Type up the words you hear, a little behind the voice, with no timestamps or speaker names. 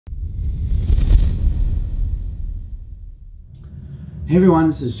Hey everyone,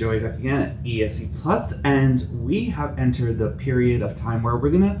 this is Joey back again at ESCplus, and we have entered the period of time where we're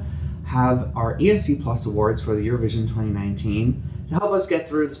going to have our ESCplus Awards for the Eurovision 2019 to help us get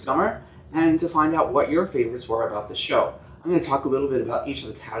through the summer and to find out what your favorites were about the show. I'm going to talk a little bit about each of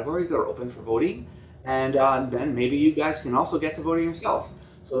the categories that are open for voting, and then maybe you guys can also get to voting yourselves.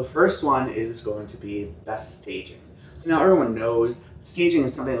 So the first one is going to be Best Staging. So now everyone knows staging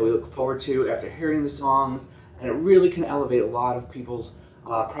is something that we look forward to after hearing the songs, and it really can elevate a lot of people's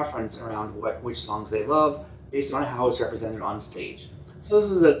preference around which songs they love based on how it's represented on stage. So this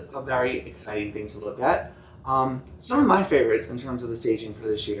is a very exciting thing to look at. Some of my favorites in terms of the staging for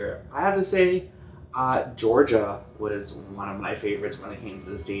this year, I have to say Georgia was one of my favorites when it came to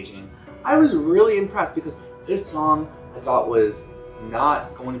the staging. I was really impressed because this song I thought was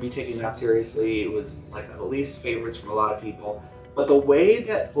not going to be taken that seriously. It was like the least favorites from a lot of people. But the way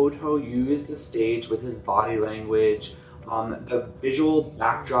that Otto used the stage with his body language, the visual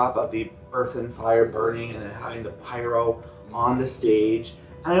backdrop of the earth and fire burning and then having the pyro on the stage.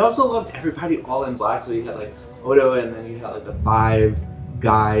 And I also loved everybody all in black. So you had like Otto and then you had like the 5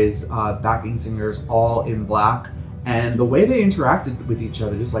 guys, backing singers all in black. And the way they interacted with each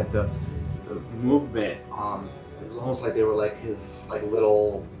other, just like the movement, it was almost like they were like his like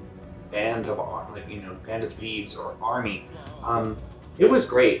little band of band of thieves or army. It was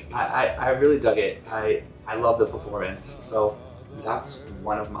great. I really dug it. I love the performance. So that's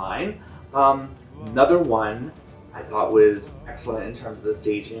one of mine. Another one I thought was excellent in terms of the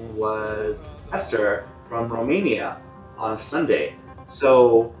staging was Esther from Romania on Sunday.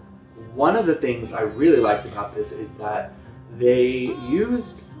 So one of the things I really liked about this is that they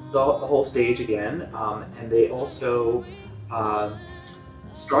used the whole stage again, and they also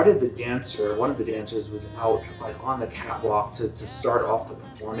started the dancer. One of the dancers was out like on the catwalk to start off the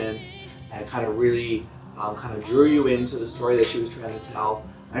performance and kind of really kind of drew you into the story that she was trying to tell.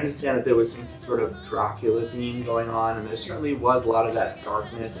 I understand that there was some sort of Dracula theme going on, and there certainly was a lot of that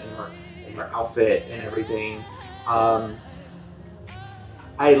darkness in her outfit and everything.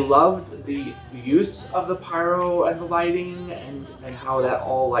 I loved the use of the pyro and the lighting and how that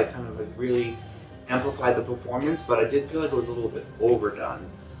all like kind of like really amplified the performance, but I did feel like it was a little bit overdone.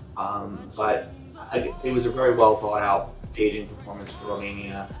 But it was a very well thought out staging performance for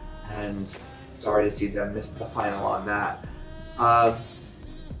Romania, and sorry to see them miss the final on that.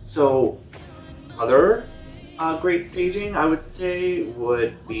 So other great staging I would say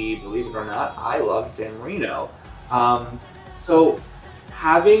would be, believe it or not, I love San Marino. So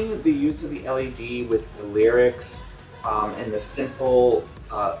having the use of the LED with the lyrics and the simple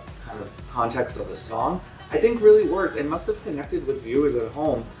kind of context of the song, I think really worked and must have connected with viewers at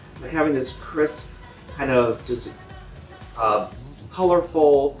home by having this crisp kind of just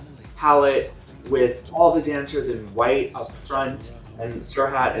colorful palette with all the dancers in white up front and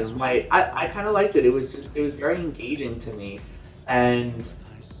Serhat in white. I kind of liked it. It was very engaging to me, and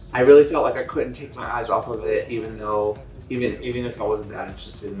I really felt like I couldn't take my eyes off of it, even if I wasn't that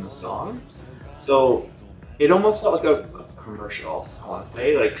interested in the song. So it almost felt like a commercial, I want to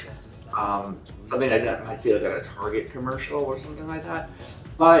say, like something I might see like at a Target commercial or something like that.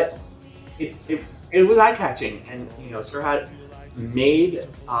 But it was eye-catching, and Serhat made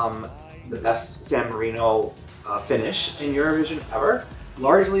the best San Marino finish in Eurovision ever,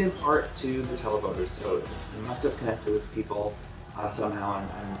 largely in part to the televoters. So it must have connected with people somehow,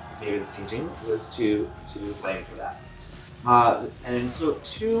 and maybe the staging was to blame for that. And so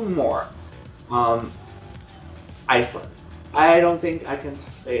 2 more. Iceland. I don't think I can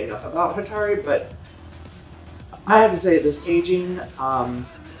say enough about Hatari, but I have to say the staging,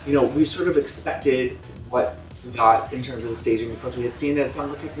 we sort of expected what we got in terms of the staging because we had seen it at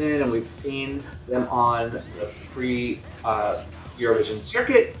Summer Picnic and we've seen them on the pre-Eurovision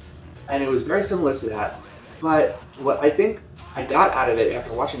circuit, and it was very similar to that. But what I think I got out of it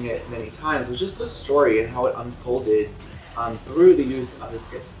after watching it many times was just the story and how it unfolded through the use of the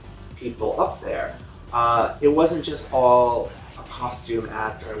 6 people up there. It wasn't just all a costume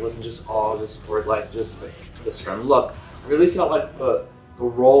act, or it wasn't just all just for like just the certain look. I really felt like the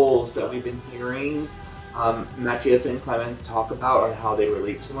roles that we've been hearing Matthias and Clemens talk about and how they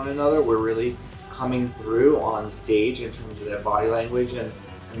relate to one another were really coming through on stage in terms of their body language and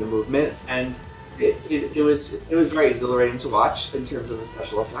the movement, and it was very exhilarating to watch in terms of the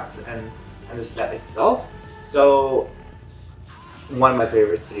special effects and the set itself. So one of my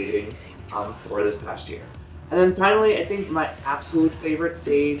favorite staging for this past year. And then finally, I think my absolute favorite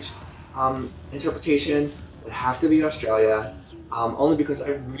stage interpretation would have to be Australia, only because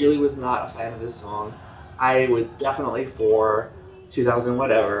I really was not a fan of this song. I was definitely for 2000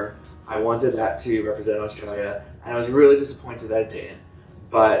 whatever, I wanted that to represent Australia, and I was really disappointed that it didn't.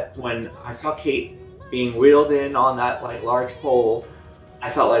 But when I saw Kate being wheeled in on that like large pole, I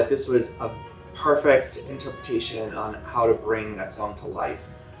felt like this was a perfect interpretation on how to bring that song to life.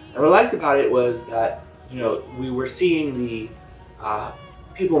 And what I liked about it was that, you know, we were seeing the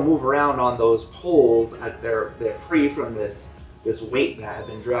people move around on those poles. They're free from this weight that had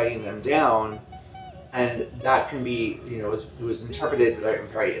been dragging them down, and that can be, you know, it was interpreted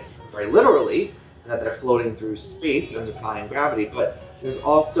very literally, and that they're floating through space and defying gravity. But there's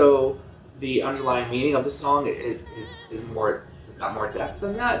also the underlying meaning of the song is more, it's got more depth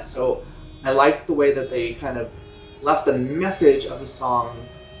than that. So I like the way that they kind of left the message of the song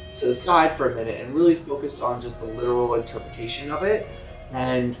to the side for a minute and really focused on just the literal interpretation of it,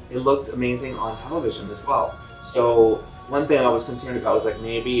 and it looked amazing on television as well. So one thing I was concerned about was like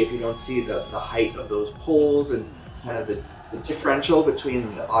maybe if you don't see the height of those poles and kind of the differential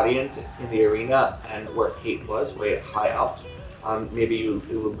between the audience in the arena and where Kate was, way high up, maybe it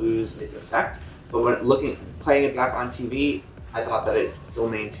would lose its effect. But when playing it back on TV, I thought that it still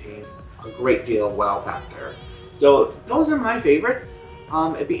maintained a great deal of wow factor. So those are my favorites.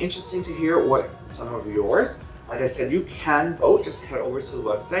 It'd be interesting to hear what some of yours. Like I said, you can vote. Just head over to the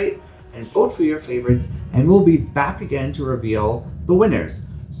website and vote for your favorites, and we'll be back again to reveal the winners.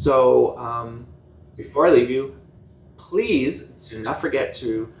 So before I leave you, please do not forget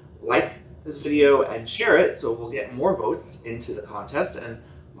to like this video and share it so we'll get more votes into the contest and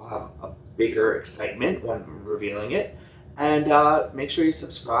we'll have a bigger excitement when revealing it. And make sure you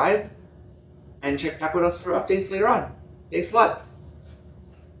subscribe and check back with us for updates later on. Thanks a lot.